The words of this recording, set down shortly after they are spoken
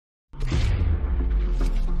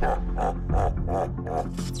Hey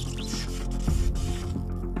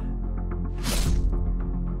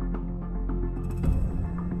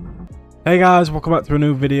guys, welcome back to a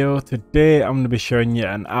new video. Today I'm going to be showing you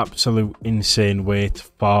an absolute insane way to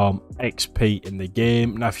farm XP in the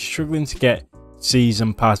game. Now if you're struggling to get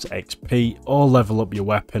Season Pass XP or level up your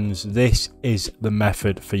weapons, this is the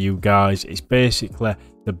method for you guys. It's basically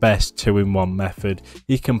the best 2-in-1 method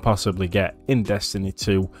you can possibly get in Destiny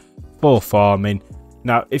 2 for farming.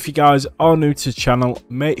 Now if you guys are new to the channel,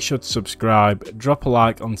 make sure to subscribe, drop a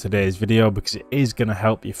like on today's video because it is going to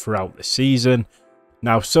help you throughout the season.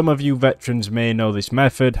 Now some of you veterans may know this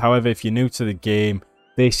method, however if you're new to the game,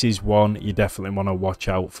 this is one you definitely want to watch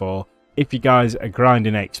out for. If you guys are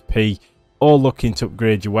grinding XP or looking to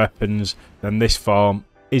upgrade your weapons, then this farm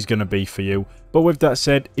is going to be for you. But with that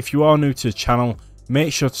said, if you are new to the channel,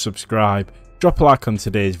 make sure to subscribe, drop a like on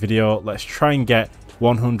today's video. Let's try and get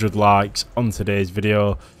 100 likes on today's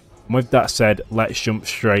video. And with that said, let's jump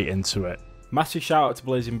straight into it. Massive shout out to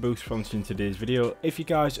Blazing Boost sponsoring today's video. If you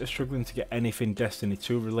guys are struggling to get anything Destiny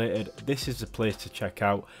 2 related, this is the place to check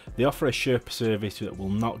out. They offer a Sherpa service that will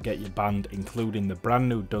not get you banned, including the brand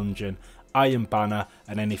new dungeon, Iron Banner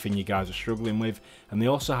and anything you guys are struggling with. And they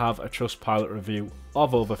also have a Trustpilot review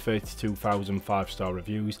of over 32,000 5-star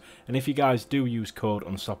reviews. And if you guys do use code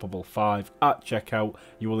Unstoppable5 at checkout,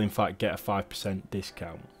 you will in fact get a 5%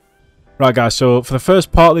 discount. Right guys, so for the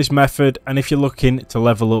first part of this method, and if you're looking to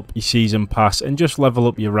level up your season pass and just level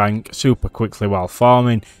up your rank super quickly while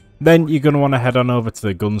farming, then you're going to want to head on over to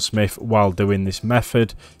the gunsmith while doing this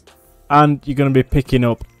method, and you're going to be picking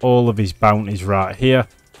up all of his bounties right here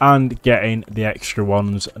and getting the extra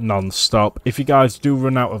ones non-stop. If you guys do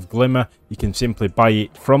run out of glimmer, you can simply buy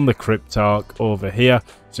it from the Cryptarch over here,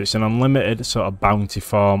 so it's an unlimited sort of bounty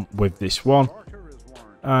farm with this one.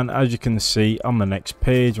 And as you can see on the next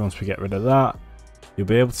page, once we get rid of that, you'll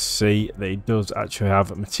be able to see that it does actually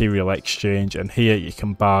have a material exchange, and here you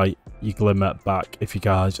can buy your glimmer back if you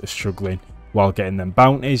guys are struggling while getting them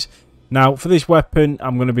bounties. Now for this weapon,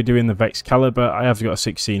 I'm going to be doing the Vex Caliber. I have got a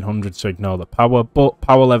 1600, so ignore the power, but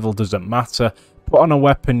power level doesn't matter. Put on a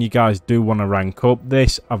weapon you guys do want to rank up.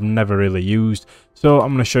 This I've never really used, so I'm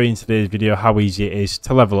going to show you in today's video how easy it is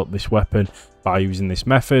to level up this weapon by using this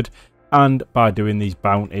method. And by doing these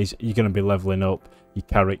bounties, you're going to be leveling up your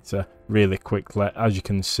character really quickly. As you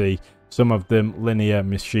can see, some of them linear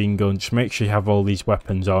machine gun. Just make sure you have all these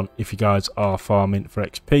weapons on if you guys are farming for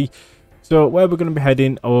XP. So where we're going to be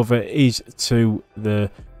heading over is to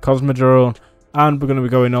the Cosmodrome, and we're going to be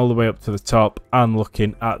going all the way up to the top and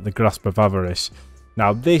looking at the Grasp of Avarice.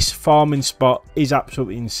 Now this farming spot is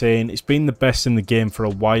absolutely insane. It's been the best in the game for a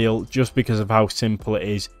while just because of how simple it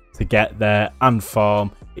is to get there and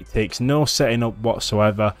farm. It takes no setting up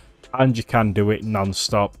whatsoever, and you can do it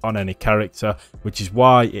non-stop on any character, which is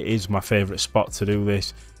why it is my favourite spot to do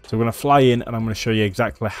this. So we're going to fly in and I'm going to show you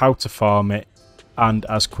exactly how to farm it, and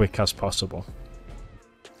as quick as possible.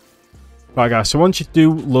 Right guys, so once you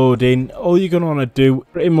do load in, all you're going to want to do,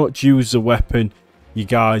 pretty much use the weapon you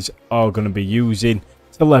guys are going to be using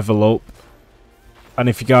to level up. And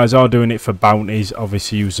if you guys are doing it for bounties,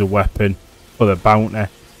 obviously use the weapon for the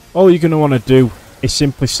bounty. All you're going to want to do is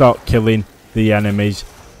simply start killing the enemies.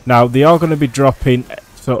 Now they are going to be dropping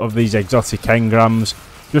sort of these exotic engrams.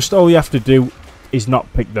 Just all you have to do is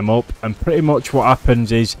not pick them up, and pretty much what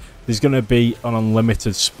happens is there's going to be an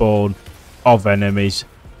unlimited spawn of enemies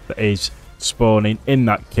that is spawning in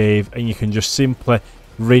that cave, and you can just simply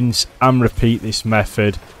rinse and repeat this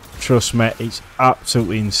method. Trust me, it's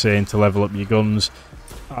absolutely insane to level up your guns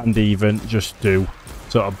and even just do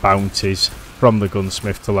sort of bounties from the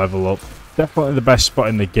gunsmith to level up. Definitely the best spot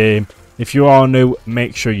in the game. If you are new,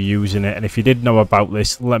 make sure you're using it, and if you did know about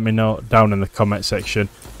this, let me know down in the comment section.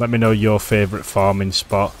 Let me know your favourite farming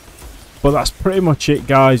spot. But that's pretty much it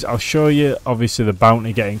guys. I'll show you obviously the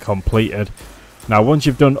bounty getting completed. Now once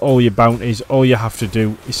you've done all your bounties, all you have to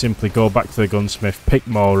do is simply go back to the gunsmith, pick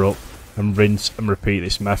more up and rinse and repeat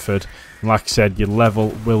this method. And like I said, your level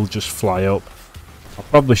will just fly up. I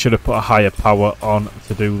probably should have put a higher power on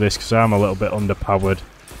to do this because I'm a little bit underpowered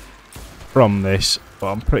from this,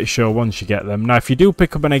 but I'm pretty sure once you get them. Now if you do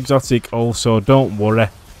pick up an exotic also, don't worry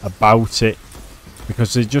about it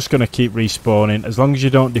because they're just going to keep respawning. As long as you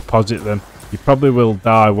don't deposit them, you probably will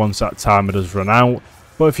die once that timer does run out,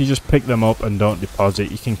 but if you just pick them up and don't deposit,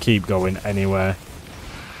 you can keep going anywhere.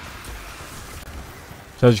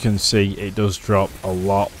 So as you can see, it does drop a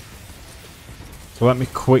lot. So let me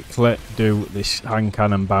quickly do this hand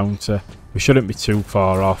cannon bounty. We shouldn't be too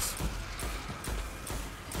far off.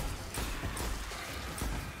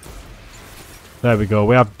 There we go,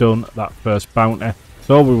 we have done that first bounty.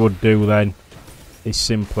 So all we would do then is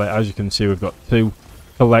simply, as you can see, we've got 2,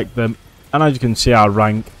 collect them, and as you can see, our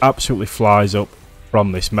rank absolutely flies up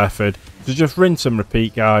from this method. So just rinse and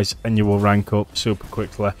repeat, guys, and you will rank up super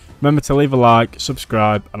quickly. Remember to leave a like,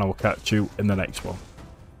 subscribe, and I will catch you in the next one.